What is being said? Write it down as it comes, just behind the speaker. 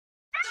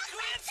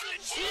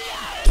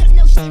Give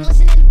no shame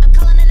listening. I'm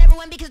calling on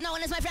everyone because no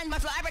one is my friend. My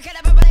flow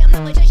abracadabra, but I am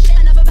not magician.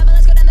 Enough about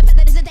let's go down the path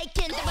that isn't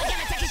taken. If I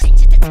gotta take a shit,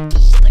 just a take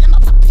shit, but I'm a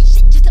puppet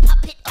shit, just a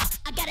puppet.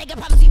 I gotta get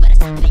problems, you better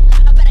stop it.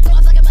 I better go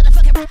off like a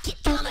motherfucking rocket,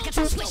 kill 'em like a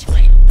switch.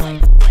 Wait.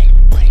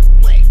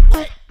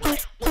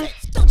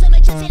 Don't tell me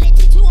just in it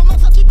to a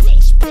motherfucking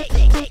bitch.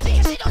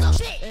 Because she don't know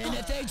shit. And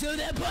if they do,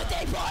 then put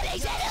they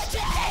parties in a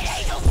jet.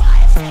 Ain't no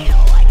bias, ain't no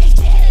like they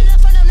did.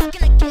 Enough and I'm not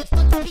gonna give.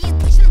 Fuck the being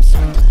pushing, I'm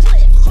starting to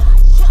flip.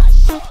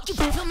 You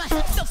can't feel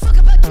myself, so fuck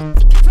about you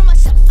can't feel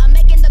myself. I'm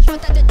making the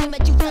point that the thing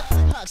that you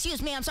love.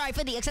 Excuse me, I'm sorry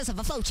for the excess of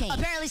a flow change.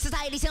 Apparently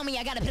society tell me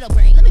I got a piddle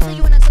brain. Let me fill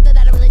you in on something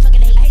that I really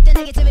fucking hate. I hate the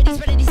negativity,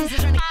 spreading diseases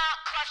trying to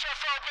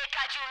claustrophobic,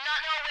 I do not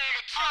know where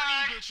to turn. All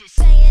these bitches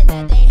saying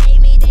that they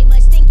hate me, they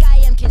must think I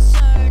am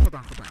concerned. Hold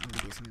on, let me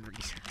do some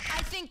research.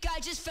 I think I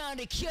just found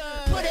a cure.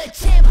 Put a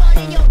tampon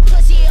in your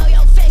pussy or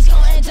your face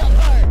gon' end up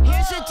hurt.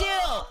 Here's the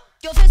deal,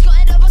 your face gon'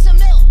 end up on some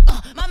milk.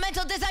 My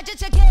mental desire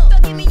to kill.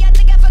 Forgive me, I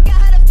think I forgot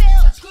how to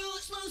feel.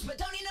 Screws loose, but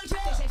don't need no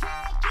drill. They say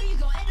fuck you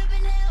gon' end up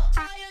in hell.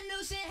 Tie a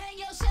noose and hang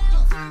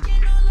yourself.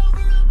 Freaking all over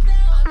a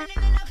pill. And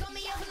then I'll call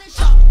me up in the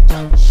shop.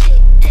 Yo,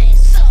 shit, and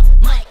suck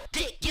my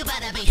dick. You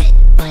better be hit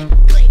like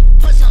click.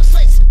 Put some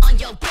slits on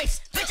your bricks.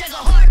 Bitch, I go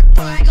hard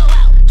before I go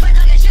out. Try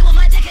talking shit with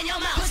my dick in your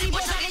mouth. Pussy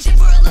boy talking shit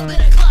for a little bit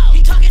of clout.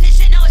 He talking this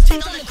shit, now his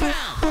feet on the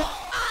ground.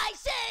 I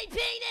say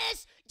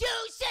penis, you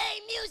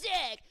say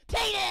music.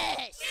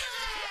 Penis!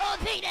 Oh,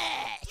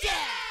 penis!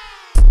 Yeah!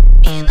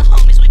 Me and the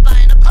homies, we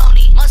buying a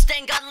pony.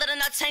 Mustang got little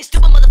nuts, ain't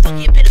stupid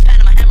motherfucker. You pitter pat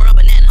on my hammer or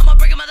banana. I'ma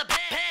break him out the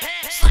pan.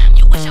 Slam,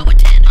 you wish I were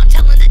 10. I'm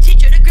telling the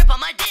teacher to grip on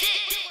my dick.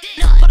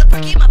 Nut, put a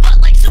bricky in my butt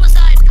like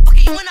suicide.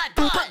 Fucker, you and I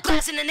butt. Put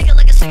glass in a nigga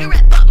like a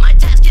cigarette butt. My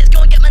task is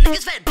go and get my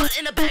niggas fed. Butt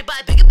in a bag by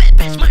a bigger bed,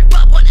 bitch. Might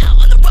rub one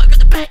out on the rug of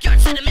the backyard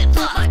sediment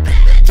flood. My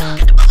bad talk,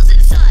 got the bubbles in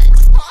the sun.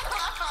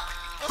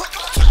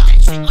 Kill that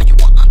shit all you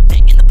want, I'm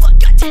thick in the butt.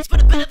 Got tits,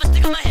 put a bit of a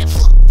stick on my head.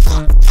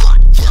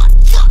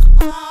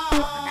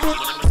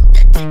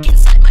 That dick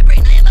inside my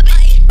brain, I am a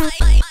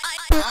bitch.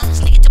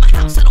 Sneak into my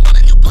house, I don't want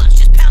a new blush.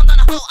 Just pound on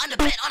a hole on the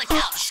bed, on a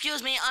couch.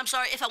 Excuse me, I'm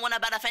sorry if I went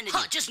about offended you.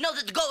 Just know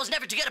that the goal is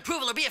never to get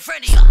approval or be a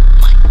friend of you.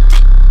 My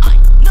dick, I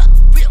nut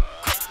real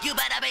quick. You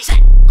better be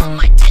set on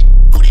my tit.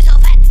 Booty so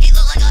fat, he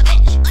look like a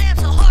bitch. I am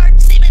so hard,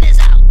 semen is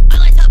out. I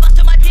like to bust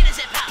till my penis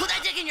hit pout. Put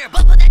that dick in your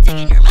butt, put that dick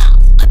in your mouth.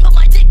 I put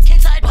my dick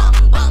inside, bum.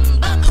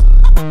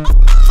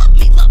 Fuck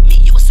me, love me,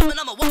 you assuming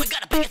I'm a woman,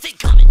 got a bigger thing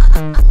coming.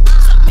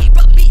 Suck me,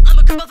 rub me, I'm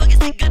a group of fuckers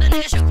think good, a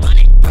nigga should run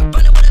it.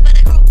 Running with a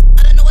better crew,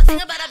 I don't know a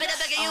thing about it, better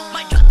beg of you.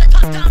 Might drop the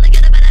top down to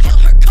get a better view.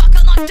 Her cock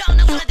on lockdown,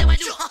 that's what I do, I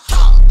do.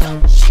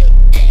 Yo, shit,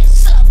 and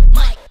suck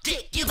my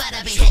dick, you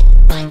better be hit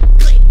like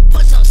click.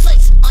 Put some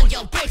slits on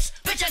your bricks,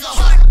 bitch, I go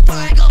hard before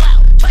I go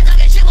out. Try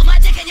talking shit with my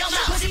dick in your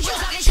mouth. Pussy boy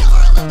talking shit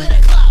for a little bit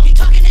of clout. He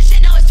talking this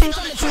shit, now his feet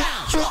on the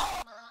ground.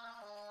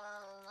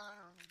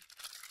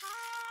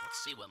 Let's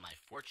see what my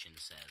fortune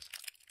says.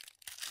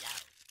 Yeah.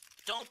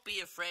 Don't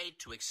be afraid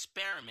to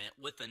experiment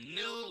with a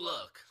new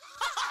look.